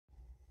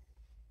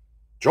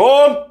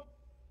John!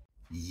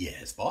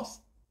 Yes,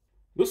 boss?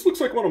 This looks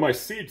like one of my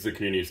seed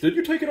zucchinis. Did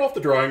you take it off the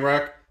drying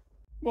rack?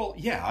 Well,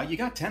 yeah, you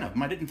got 10 of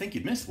them. I didn't think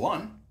you'd miss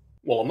one.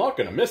 Well, I'm not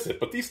gonna miss it,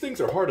 but these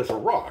things are hard as a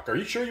rock. Are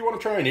you sure you want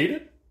to try and eat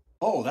it?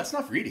 Oh, that's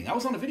not for eating. I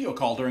was on a video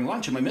call during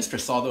lunch and my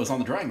mistress saw those on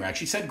the drying rack.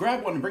 She said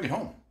grab one and bring it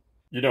home.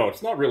 You know,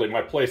 it's not really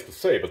my place to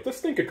say, but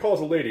this thing could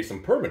cause a lady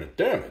some permanent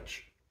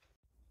damage.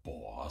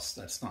 Boss,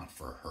 that's not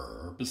for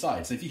her.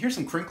 Besides, if you hear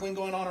some crinkling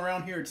going on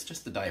around here, it's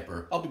just the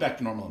diaper. I'll be back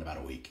to normal in about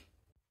a week.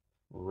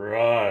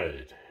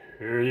 Right.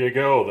 Here you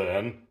go,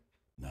 then.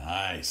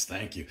 Nice,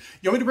 thank you.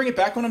 You want me to bring it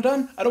back when I'm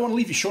done? I don't want to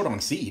leave you short on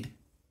seed.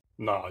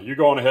 Nah, you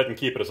go on ahead and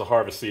keep it as a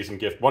harvest season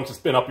gift. Once it's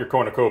been up your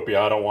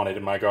cornucopia, I don't want it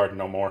in my garden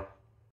no more.